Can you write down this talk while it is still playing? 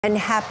And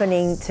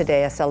happening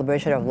today, a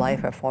celebration of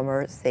life of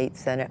former State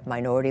Senate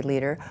Minority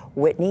Leader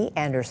Whitney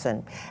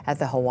Anderson at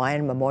the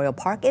Hawaiian Memorial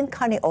Park in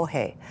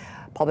Kaneohe.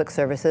 Public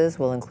services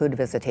will include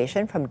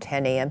visitation from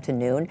 10 a.m. to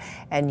noon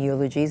and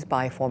eulogies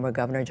by former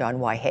Governor John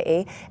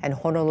Waihee and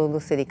Honolulu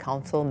City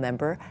Council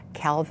member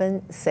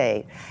Calvin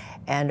Say.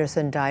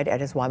 Anderson died at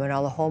his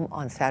Waimanalo home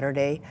on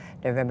Saturday,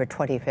 November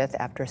 25th,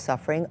 after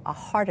suffering a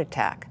heart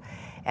attack.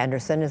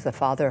 Anderson is the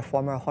father of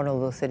former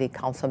Honolulu City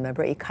Council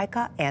member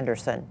Ikaika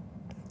Anderson.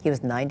 He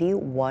was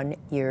 91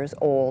 years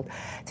old.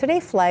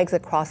 Today, flags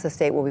across the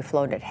state will be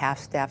flown at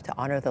half-staff to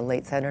honor the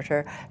late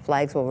senator.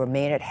 Flags will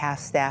remain at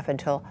half-staff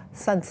until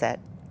sunset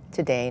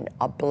today.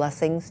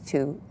 Blessings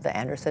to the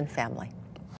Anderson family.